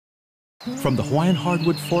From the Hawaiian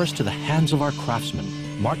hardwood forest to the hands of our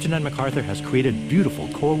craftsmen, Martin & MacArthur has created beautiful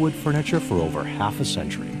koa wood furniture for over half a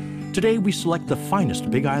century. Today, we select the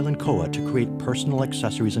finest Big Island koa to create personal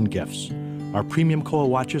accessories and gifts. Our premium koa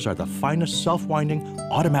watches are the finest self-winding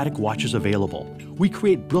automatic watches available. We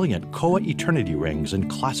create brilliant koa eternity rings in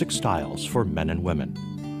classic styles for men and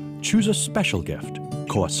women. Choose a special gift: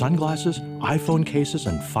 koa sunglasses, iPhone cases,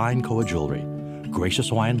 and fine koa jewelry. Gracious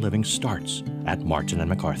Hawaiian living starts at Martin &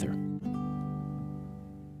 MacArthur.